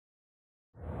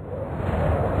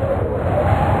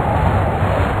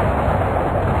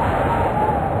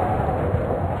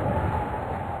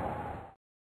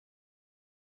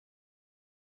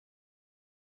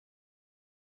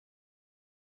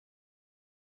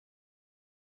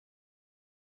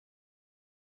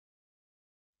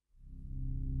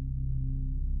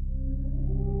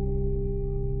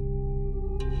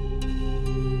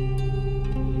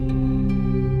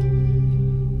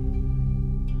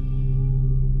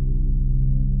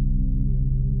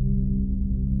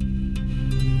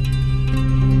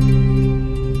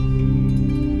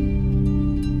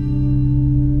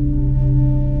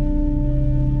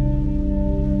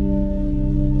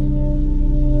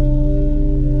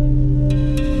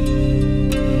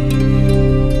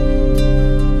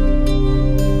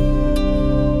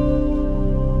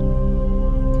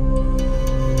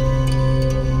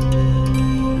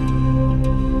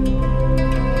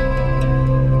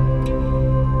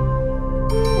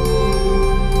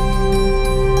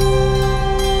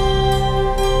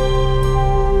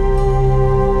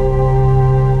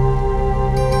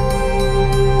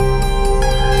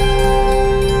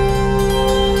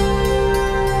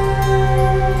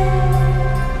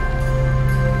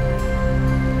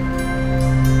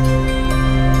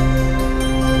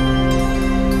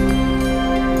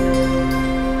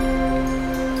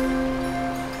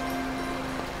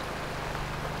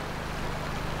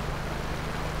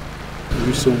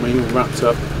You saw me all wrapped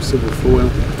up, silver foil,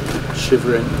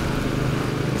 shivering,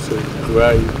 sort of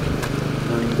grey,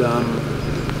 and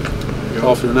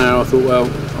after an hour I thought, well,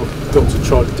 I've got to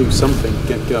try to do something,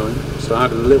 get going. So I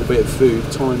had a little bit of food,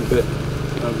 tiny bit,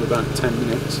 over about 10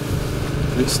 minutes,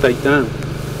 and it stayed down.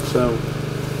 So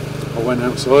I went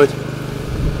outside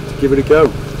to give it a go,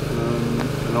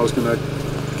 and I was going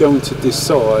to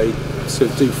decide to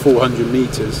do 400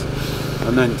 metres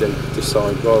and then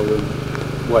decide rather than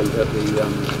wait at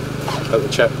the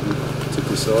checkpoint to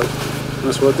decide. And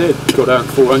that's what I did. Got out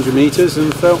 400 metres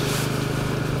and felt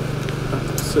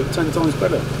 10 times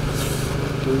better,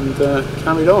 and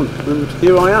carried on, and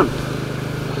here I am,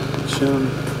 which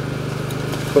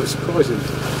quite surprising.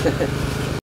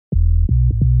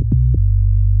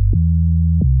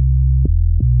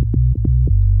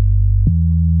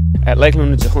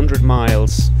 Lakeland is a 100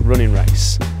 miles running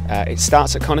race. It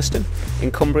starts at Coniston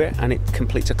in Cumbria, and it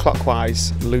completes a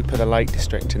clockwise loop of the Lake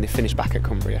District, and they finish back at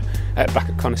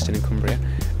Coniston in Cumbria,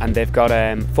 and they've got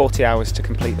 40 hours to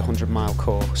complete the 100-mile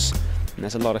course. And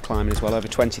there's a lot of climbing as well, over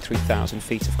 23,000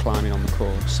 feet of climbing on the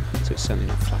course, so it's certainly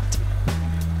not flat.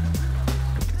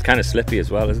 It's kind of slippy as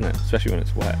well, isn't it? Especially when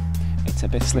it's wet. It's a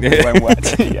bit slippy when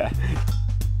wet, yeah.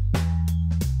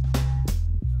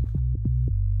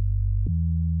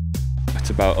 It's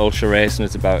about ultra racing,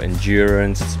 it's about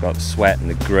endurance, it's about the sweat and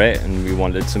the grit, and we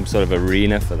wanted some sort of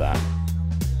arena for that.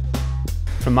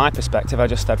 From my perspective, I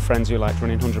just had friends who liked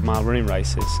running 100-mile running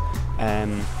races,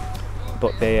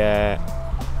 but they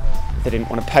didn't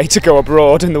want to pay to go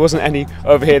abroad, and there wasn't any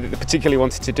over here that they particularly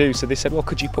wanted to do, so they said, well,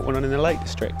 could you put one on in the Lake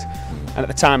District? And at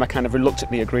the time I kind of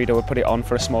reluctantly agreed I would put it on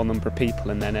for a small number of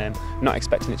people, and then not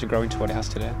expecting it to grow into what it has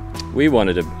today. We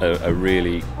wanted a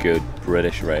really good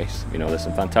British race. You know, there's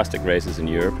some fantastic races in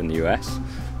Europe and the US.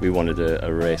 We wanted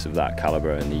a race of that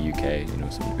calibre in the UK, you know,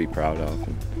 something to be proud of,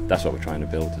 and that's what we're trying to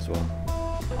build as well.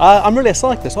 I'm really a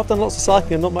cyclist. I've done lots of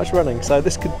cycling and not much running, so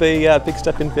this could be a big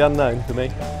step into the unknown for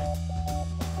me.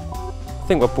 I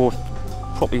think we're both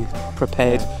probably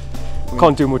prepared.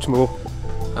 Can't do much more.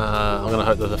 I'm going to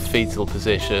hope that a fetal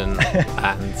position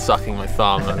and sucking my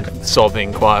thumb and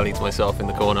sobbing quietly to myself in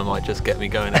the corner might just get me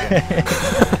going again.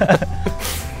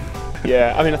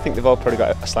 Yeah, I mean, I think they've all probably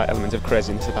got a slight element of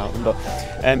craziness about them, but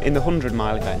in the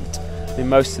 100-mile event, I mean,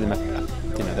 most of them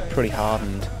are, you know, they're pretty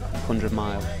hardened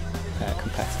 100-mile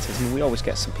competitors. I mean, we always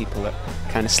get some people that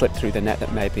kind of slip through the net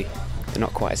that maybe they're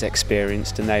not quite as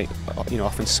experienced, and they, you know,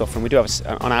 often suffer. And we do have,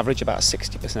 on average, about a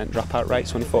 60% dropout rate,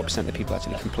 so only 4% of the people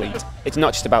actually complete. It's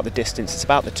not just about the distance, it's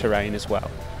about the terrain as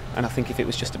well. And I think if it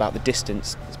was just about the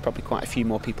distance, there's probably quite a few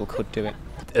more people could do it.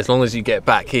 As long as you get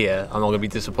back here, I'm not going to be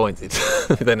disappointed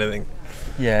with anything.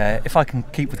 Yeah, if I can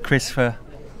keep with Chris for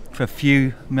a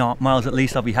few miles at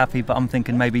least, I'll be happy, but I'm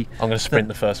thinking maybe... I'm going to sprint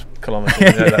the first kilometre,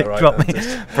 you know that, right? Drop me,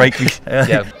 break me.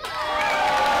 Yeah.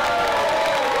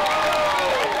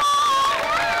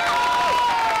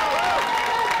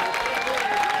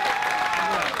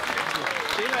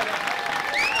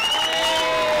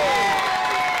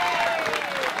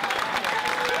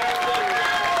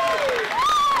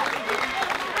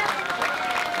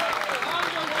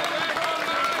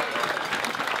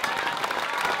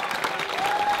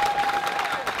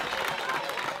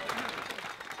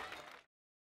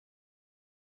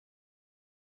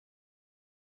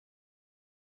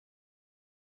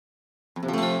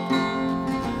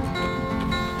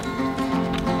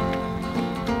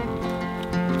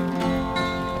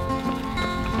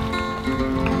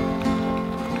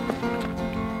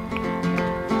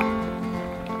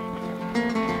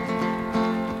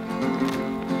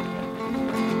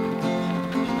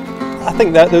 I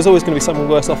think that there's always going to be someone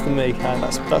worse off than me.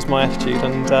 That's my attitude,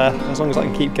 and as long as I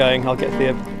can keep going, I'll get to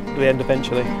the end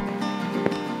eventually.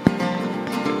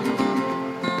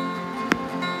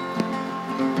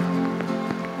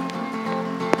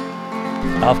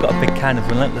 I've got a big can of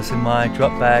Relentless in my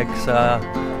drop bag, so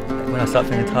when I start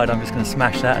feeling tired, I'm just going to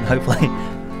smash that and hopefully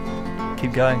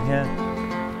keep going. Yeah.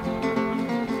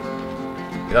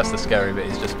 That's the scary bit,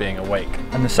 is just being awake.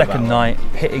 And the second night,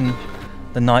 hitting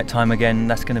the night time again,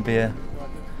 that's going to be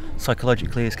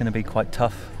psychologically, it's going to be quite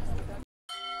tough.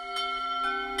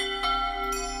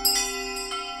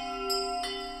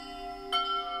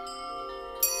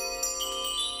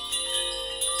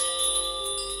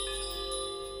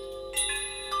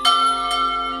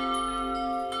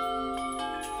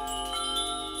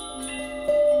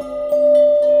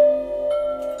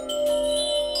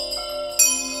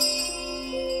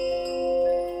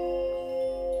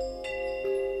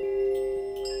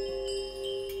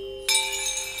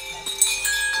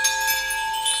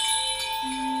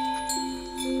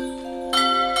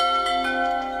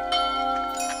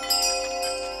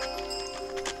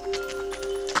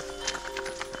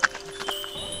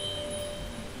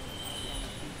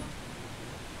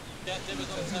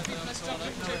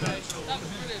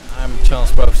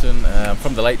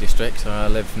 from the Lake District, so I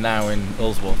live now in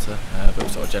Ullswater, but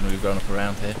we've sort of generally grown up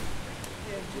around here.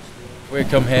 We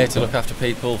come here to look after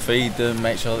people, feed them,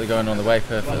 make sure that they're going on the way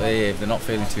perfectly. If they're not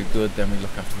feeling too good, then we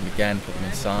look after them again, put them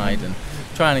inside and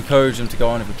try and encourage them to go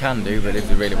on if we can do, but if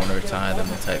they really want to retire, then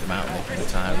we'll take them out and they can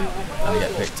retire and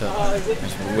get picked up.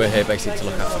 We're here basically to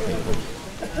look after people.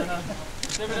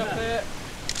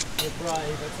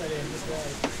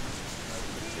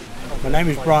 My name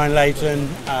is Brian Layton.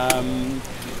 I'm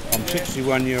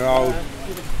 61 years old.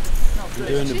 I'm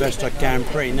doing the best I can,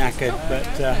 pretty knackered, but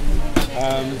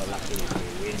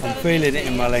I'm feeling it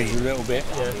in my legs a little bit,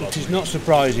 which is not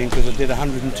surprising because I did a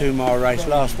 102-mile race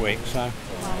last week. So,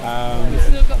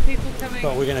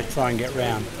 but we're going to try and get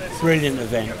round. Brilliant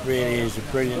event, really is a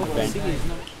brilliant event.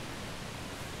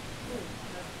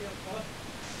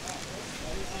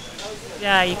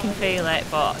 Yeah, you can feel it,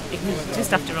 but you just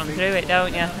have to run through it,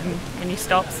 don't you? And when you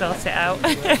stop, sort it out.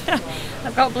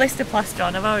 I've got blister plaster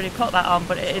on, I've already put that on,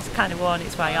 but it is kind of worn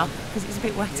its way off because it's a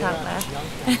bit wet out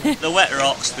there. The wet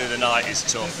rocks through the night is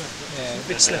tough. Yeah, a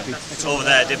bit slippy. It's over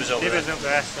there, Dibber's over there. Dibber's up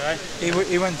there, right?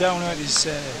 He went down at his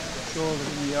shoulder,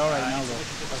 and he's alright now though.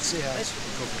 Let's see how it's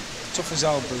recovering. Tough as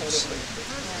old boots.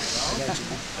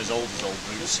 As old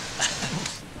boots.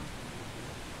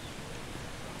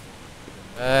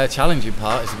 Challenging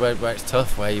part is where it's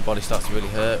tough, where your body starts to really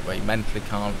hurt, where you mentally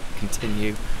can't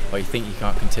continue, or you think you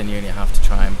can't continue and you have to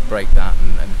try and break that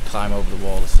and climb over the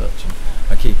wall as such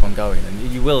and keep on going.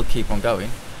 And you will keep on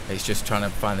going, it's just trying to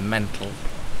find the mental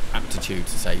aptitude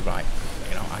to say, right,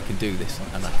 you know, I can do this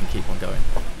and I can keep on going.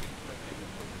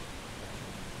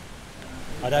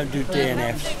 I don't do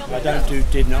DNFs, I don't do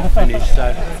did not finish,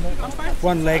 so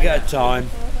one leg at a time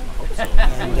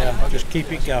and just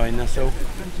keep it going, that's all.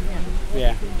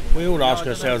 Yeah, we all ask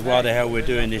ourselves why the hell we're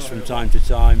doing this from time to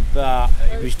time, but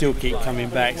we still keep coming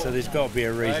back, so there's got to be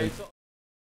a reason.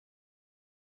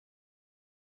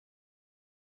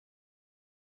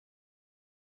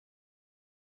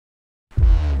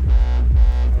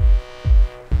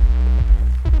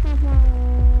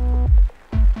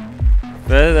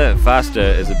 Further Faster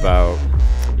is about,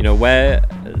 you know, we're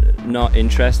not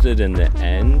interested in the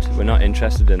end, we're not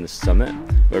interested in the summit,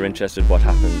 we're interested in what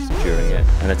happens during it.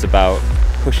 And it's about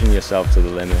pushing yourself to the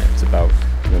limit, it's about,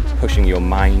 you know, pushing your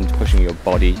mind, pushing your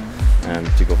body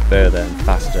to go further and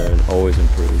faster and always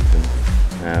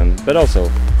improve. And, but also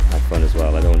have fun as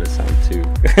well. I don't want to sound too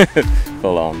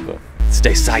full on, but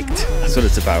stay psyched, that's what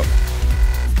it's about.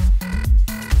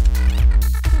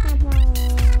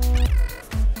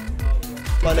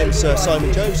 My name's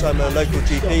Simon Jones, I'm a local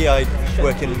GP, I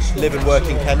live and work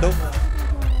in Kendal.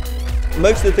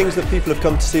 Most of the things that people have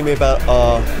come to see me about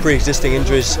are pre-existing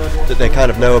injuries that they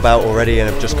kind of know about already and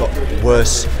have just got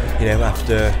worse, you know,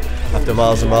 after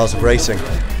miles and miles of racing.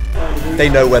 They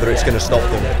know whether it's going to stop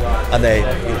them, and they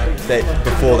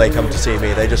before they come to see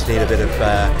me, they just need a bit of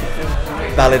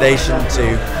validation to,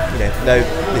 you know,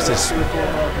 this is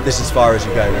as far as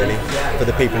you go really, for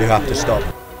the people who have to stop.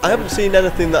 I haven't seen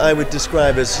anything that I would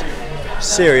describe as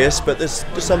serious, but there's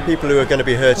some people who are going to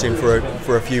be hurting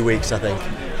for a few weeks, I think.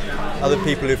 Other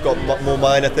people who've got more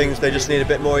minor things, they just need a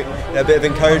bit more, a bit of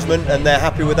encouragement, and they're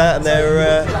happy with that, and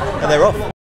they're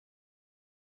off.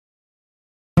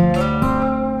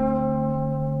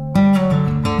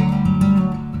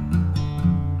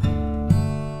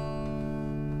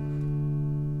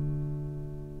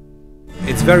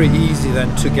 It's very easy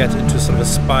then to get into sort of a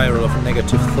spiral of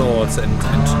negative thoughts and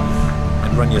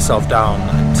run yourself down,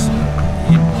 and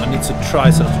you need to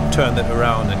try sort of to turn that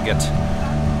around and get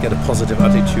a positive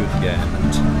attitude again,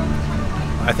 and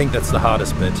I think that's the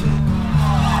hardest bit.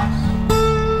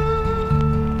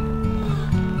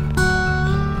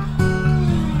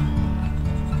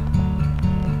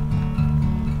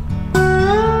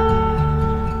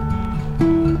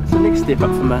 It's the next step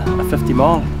up from a 50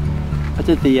 mile. I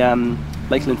did the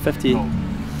Lakeland 50 2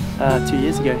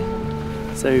 years ago,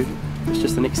 so it's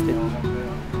just the next step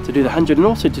to do the 100, and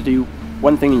also to do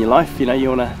one thing in your life. You know, you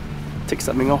want to tick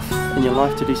something off in your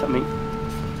life, to do something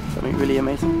really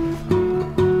amazing.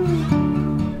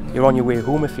 You're on your way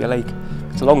home, if you like.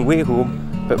 It's a long way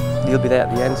home, but you'll be there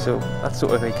at the end, so that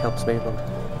sort of like helps me along.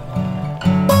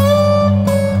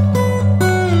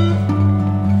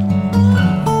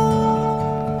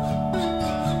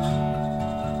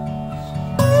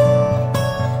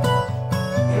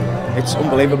 It's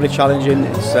unbelievably challenging.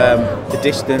 It's the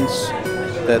distance,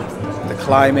 the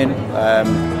climbing,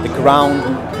 the ground.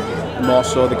 More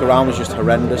so, the ground was just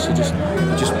horrendous. It just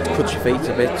cuts your feet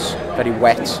a bit. Very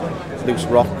wet, loose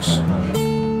rocks.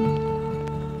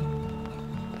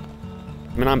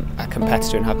 I mean, I'm a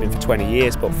competitor and have been for 20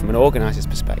 years, but from an organiser's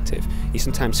perspective, you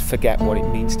sometimes forget what it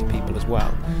means to people as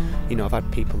well. You know, I've had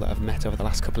people that I've met over the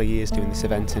last couple of years doing this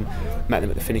event and met them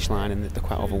at the finish line, and they're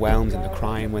quite overwhelmed and they're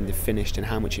crying when they've finished, and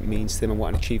how much it means to them and what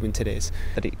an achievement it is.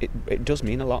 That it does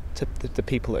mean a lot to the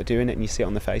people that are doing it, and you see it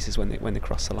on their faces when they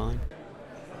cross the line.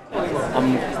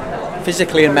 I'm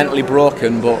physically and mentally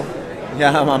broken, but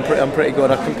yeah, I'm pretty good.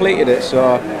 I've completed it,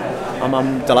 so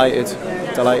I'm delighted.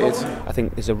 I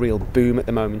think there's a real boom at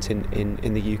the moment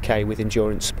in the UK with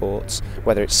endurance sports,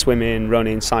 whether it's swimming,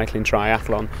 running, cycling,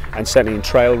 triathlon, and certainly in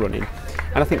trail running.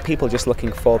 And I think people are just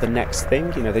looking for the next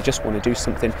thing. You know, they just want to do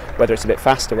something, whether it's a bit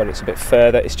faster, whether it's a bit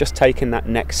further. It's just taking that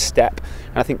next step.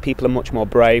 And I think people are much more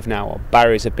brave now, or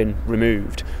barriers have been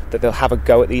removed, that they'll have a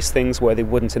go at these things where they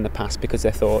wouldn't in the past because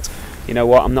they thought, you know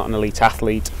what, I'm not an elite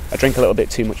athlete, I drink a little bit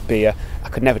too much beer, I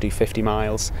could never do 50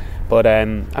 miles. But I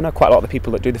know quite a lot of the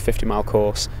people that do the 50-mile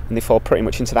course, and they fall pretty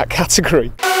much into that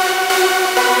category.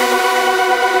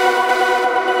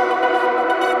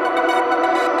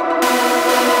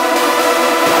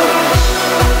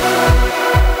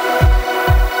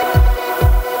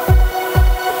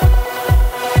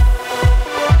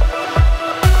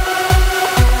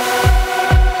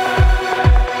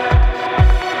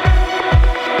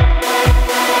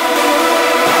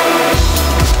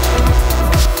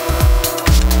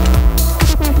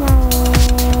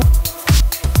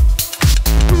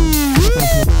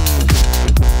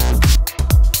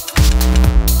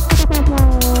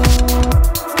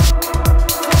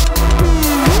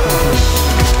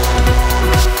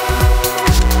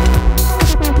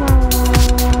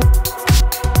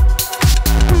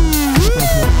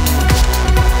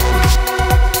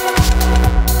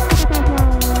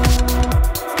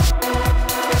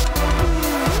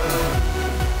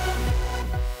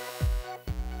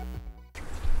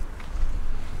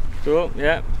 Cool,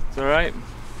 yeah, it's alright.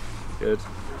 Good.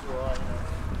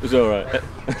 It was alright.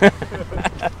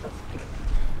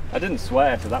 I didn't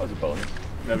swear, so that was a bonus.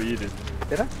 No, but you did.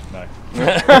 Did I? No.